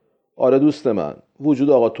میبردم. آره دوست من، وجود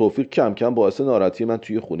آقا توفیق کم کم باعث ناراحتی من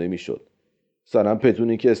توی خونه میشد. زنم بدون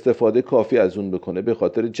اینکه استفاده کافی از اون بکنه به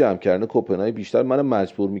خاطر جمع کردن کوپن‌های بیشتر منو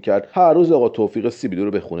مجبور میکرد هر روز آقا توفیق سیبیلو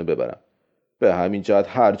رو به خونه ببرم. به همین جهت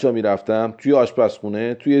هر جا میرفتم، توی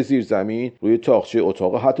آشپزخونه، توی زیرزمین، روی تاقچه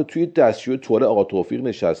اتاق، حتی توی دستشوی توالت آقا توفیق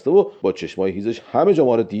نشسته و با چشمای هیزش همه جا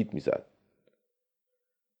ما رو دید میزد.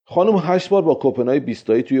 خانم 8 بار با کوپن‌های 20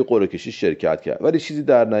 تایی توی قرعه کشی شرکت کرد ولی چیزی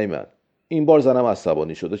در نیامد. این بار زنم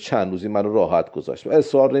عصبانی شد و چند روزی منو راحت گذاشت و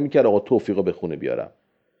اصرار نمی‌کرد آقا توفیق رو به خونه بیارم.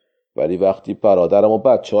 ولی وقتی برادرم و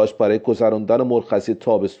بچه‌هاش برای گذراندن مرخصی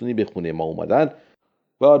تابستونی به خونه ما اومدن،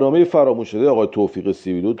 برنامه فراموش شده آقا توفیق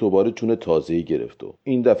سیبیلو دوباره جون تازه‌ای گرفت و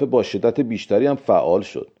این دفعه با شدت بیشتری هم فعال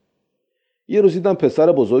شد. یه روز دیدم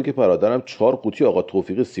پسر بزرگ برادرم 4 قوطی آقا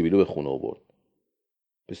توفیق سیبیلو به خونه آورد.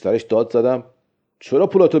 پسرش داد زدم چرا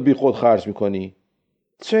پولاتو بی خود خرج میکنی؟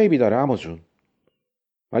 چه عیبی داره عمو جون؟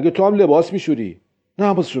 مگه تو هم لباس میشوری؟ نه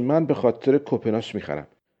عمو جون، من به خاطر کوپناش میخرم.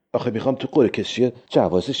 آخه میخوام تو قرعه کشی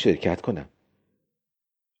جواز شرکت کنم.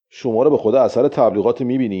 شما رو به خدا اثر تبلیغات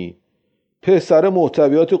میبینی؟ پسر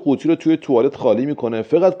محتویات قوطی رو توی توالت خالی میکنه،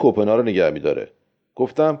 فقط کوپنا رو نگه میداره.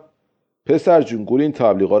 گفتم پسر جون گول این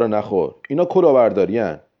تبلیغا رو نخور، اینا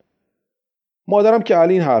کلاهبردارین. مادرم که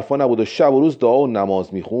علی این حرفا نبود و شب و روز دعا و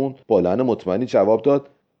نماز میخوند، با لحن مطمئنی جواب داد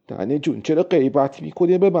ننه جون چرا غیبت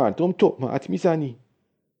میکنی به مردم تهمت میزنی؟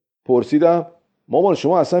 پرسیدم مامان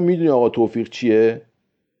شما اصلا میدونی آقا توفیق چیه؟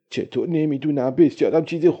 چطور نمیدونم، بسیارم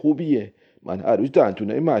چیز خوبیه. من هر روز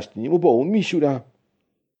دندونای مشتینیمو با اون میشورم.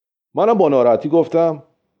 منم با ناراحتی گفتم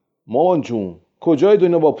مامان جون کجای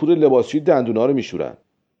دنیا با پودر لباسشویی دندونا رو میشورن؟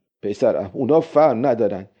 پسرم اونا فرق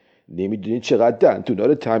ندارن، نمیدونی چقدر دندونا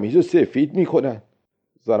رو تمیز و سفید میکنن.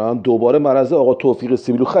 زنم دوباره مرض آقا توفیق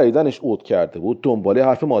سیبیلو خریدنش عود کرده بود. دنباله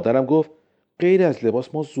حرف مادرم گفت غیر از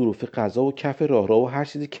لباس ما ظروف غذا و کف راهرو و هر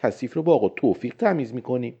چیز کثیف رو با آقا توفیق تمیز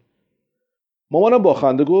میکنیم. مامانم با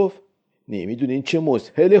خنده گفت نمیدونین چه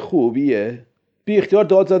مسهل خوبیه. بی اختیار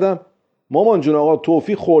داد زدم مامان جون آقا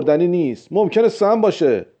توفیق خوردنی نیست، ممکنه سم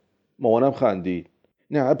باشه. مامانم خندید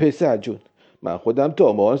نه پسر جون، من خودم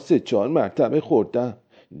تا ما 3-4 مرتبه خوردم،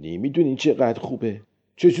 نمیدونین چقدر خوبه.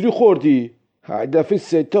 چجوری خوردی؟ هر دفعه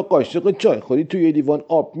 3 تا قاشق چای خوری توی یه لیوان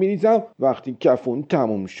آب میریزم، وقتی کفون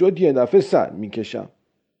تموم شد یه دفعه سر میکشم.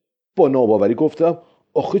 با ناباوری گفتم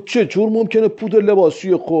آخه چجور ممکنه پودر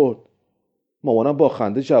لباسشویی خورد؟ مامانم با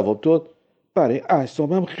خنده جواب داد برای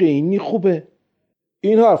اعصابم خیلی خوبه.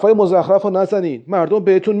 این حرفای مزخرف رو نزنین، مردم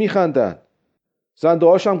بهتون میخندن. زنده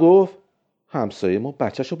هاشم گفت همسایه ما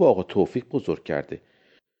بچه‌شو با آقا توفیق بزرگ کرده،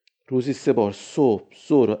 روزی 3 بار صبح،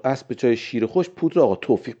 ظهر و عصر به جای شیر خوش پودر آقا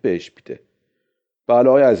توفیق بهش میده. بله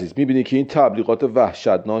آقای عزیز، میبینی که این تبلیغات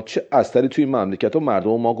وحشتناک چه اثری توی مملکت و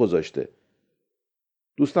مردم ما گذاشته.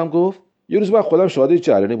 دوستم گفت یه روز من خودم شاهد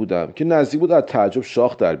جریانی بودم که نزدیک بود از تعجب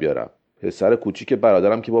شاخ در بیارم. پسر کوچیک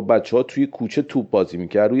برادرم که با بچه‌ها توی کوچه توپ بازی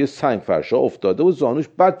میکرد روی سنگ فرشا افتاده و زانوش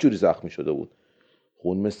بدجوری زخمی شده بود.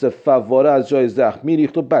 خون مثل فواره از جای زخم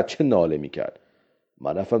میریخت و بچه ناله میکرد.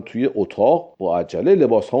 من رفتم توی اتاق با عجله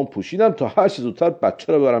لباسامو پوشیدم تا هر چه زودتر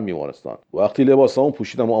بچه رو ببرم بیمارستان. وقتی لباسامو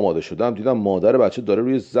پوشیدم و آماده شدم دیدم مادر بچه داره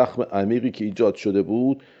روی زخم عمیقی که ایجاد شده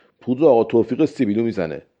بود پودر آقا توفیق سیبیلو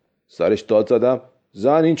میزنه. سرش داد زدم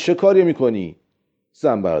زن این چه کاری میکنی؟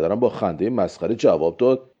 زن برادرم با خنده مسخره جواب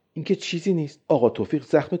داد این که چیزی نیست، آقا توفیق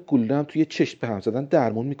زخم گلوله‌ام توی چشم به هم زدن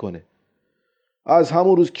درمون میکنه. از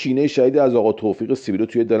همون روز کینه شدیدی از آقا توفیق سیبیلو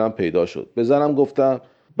توی دلم پیدا شد. به زنم گفتم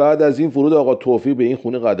بعد از این ورود آقا توفیق به این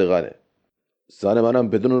خونه قدغنه. زن منم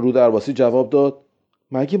بدون رو درواسی جواب داد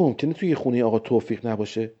مگه ممکنه توی خونه آقا توفیق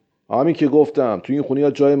نباشه؟ همین که گفتم توی این خونه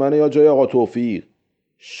یا جای منه یا جای آقا توفیق.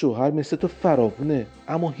 شوهر مثل تو فراوونه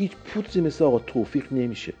اما هیچ پودری مثل آقا توفیق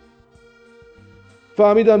نمیشه.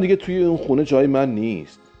 فهمیدم دیگه توی اون خونه جای من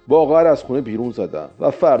نیست. واقعا از خونه بیرون زدم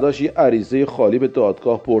و فرداش یه عریضه خالی به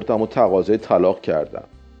دادگاه بردم و تقاضای طلاق کردم.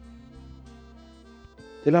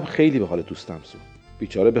 دلم خیلی به حال دوستم سوخت.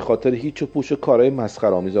 بیچاره به خاطر هیچ و پوچ و کارهای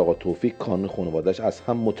مسخره‌آمیز آقا توفیق کانون خانواده‌اش از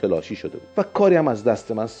هم متلاشی شده بود و کاری هم از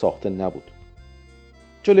دست من ساخته نبود.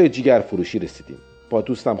 جلوی جیگر فروشی رسیدیم. با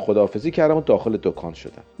دوستم خداحافظی کردم و داخل دکان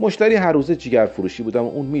شدم. مشتری هر روز جیگر فروشی بودم و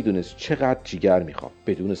اون میدونست چقدر جیگر میخوام.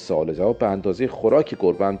 بدون سوال جواب به اندازه خوراک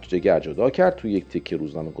گربه‌ام جیگر جدا کرد، توی یک تکه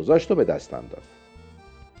روزنامه گذاشت و به دستم داد.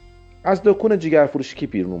 از دکان جیگر فروشی که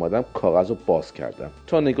بیرون اومدم کاغذ رو باز کردم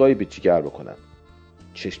تا نگاهی به جیگر بکنم.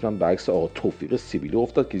 چشمم به عکس آقا توفیق سیبیلو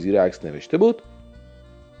افتاد که زیر عکس نوشته بود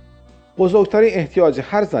بزرگترین احتیاج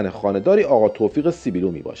هر زن خانه‌داری آقا توفیق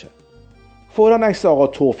سیبیلو میباشد. فوراً عکس آقا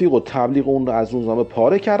توفیق و تبلیغ اون رو از روزنامه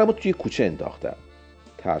پاره کردم و توی کوچه انداختم.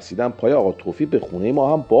 ترسیدم پای آقا توفیق به خونه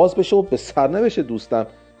ما هم باز بشه و به سرنوشت دوستم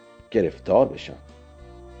گرفتار بشم.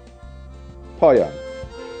 پایان.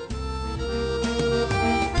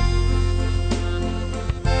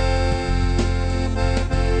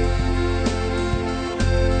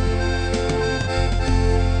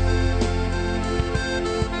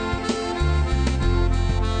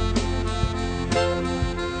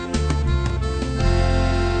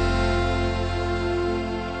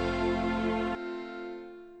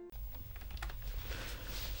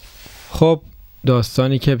 خب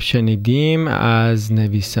داستانی که شنیدیم از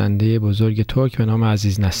نویسنده بزرگ ترک به نام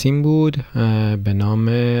عزیز نسین بود به نام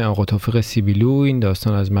آقا توفیق سیبیلو. این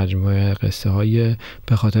داستان از مجموعه قصه های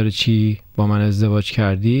به خاطر چی با من ازدواج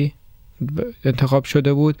کردی انتخاب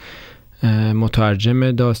شده بود.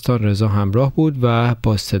 مترجم داستان رضا همراه بود و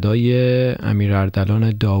با صدای امیر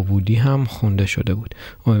اردلان داوودی هم خونده شده بود.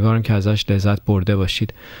 امیدوارم که ازش لذت برده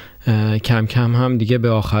باشید. کم کم هم دیگه به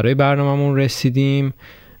آخرای برنامه‌مون رسیدیم.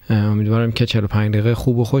 امیدوارم که 45 دقیقه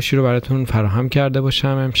خوب و خوشی رو براتون فراهم کرده باشم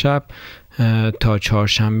امشب. تا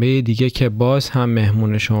چهارشنبه دیگه که باز هم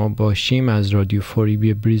مهمون شما باشیم از رادیو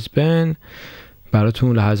فوریبی بریزبن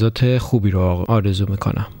براتون لحظات خوبی رو آرزو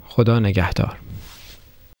میکنم. خدا نگهدار.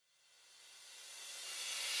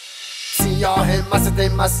 سیاه مست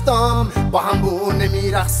مستم با هم بونه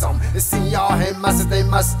میرقصم، سیاه مست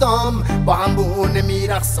مستم با هم بونه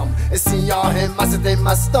میرقصم، سیاه مست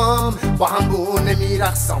مستم با هم بونه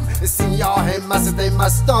میرقصم، سیاه مست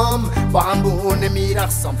مستم با هم بونه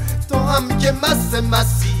میرقصم. تو هم که مست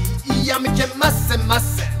مستی یم که مست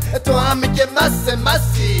مست، تو هم که مست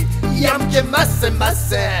مستی یم که مست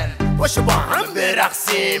مست. باشو با هم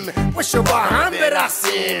برقصیم، باشو با هم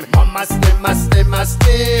برقصیم. ما مست مست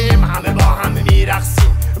مستیم، همه با هم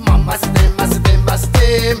میرقصیم. ما مست مست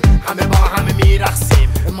مستیم، همه با هم میرقصیم.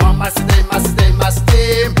 ما مست مست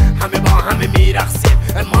مستیم، همه با هم میرقصیم.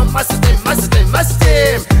 ما مست مست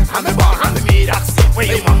مستیم، همه با هم میرقصیم.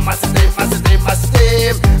 ما مست مست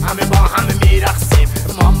مستیم، همه با هم میرقصیم.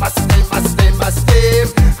 ما مست مست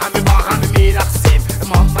مستیم، همه با هم میرقصیم.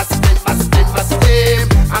 ما مست مست مستیم،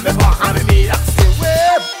 همه با هم میرقصیم.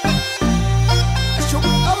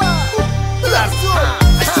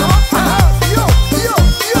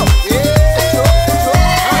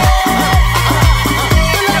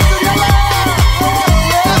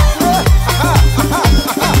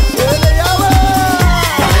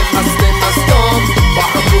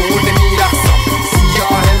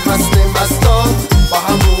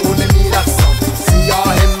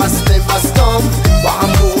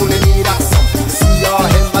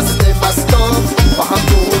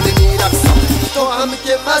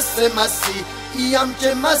 مستی یم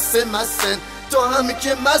که مست مستن، تو هم که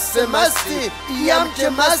مست مستی یم که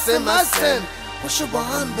مست مستن. باشو با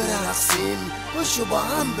هم برقصیم، باشو با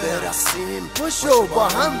هم برقصیم، باشو با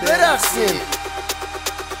هم برقصیم.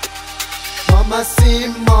 ما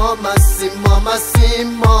مستیم ما مستیم ما مستیم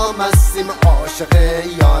ما مستیم، عاشق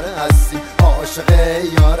یار هستیم عاشق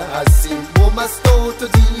یار هستیم. ما مست و تو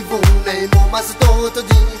دیوونه، ما مست و تو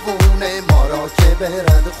دیوونه، ما را که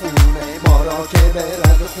برد خونه، ما را که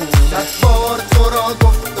برد خونه. صد بار تو را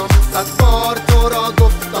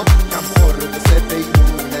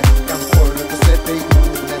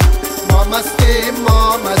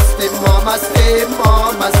ما مستیم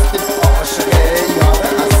ما مستیم عاشق یار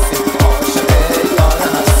هستیم عاشق یار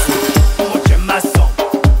هستیم ما که مستم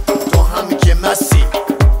تو هم که مستی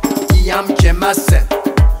ای هم که مسته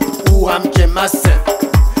او هم که مسته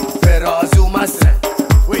فرازو مسته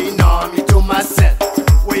وی نامی تو مسته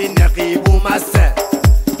وی نقیبو مسته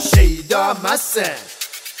شیدا مسته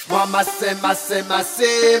ما مسته مسته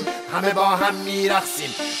مسیم همه با هم میرقصیم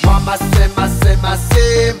ما مسته مسته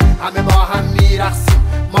مسیم همه با هم میرقصیم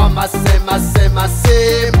ما مسته مسته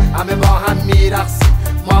مسیم همه با هم میرقصیم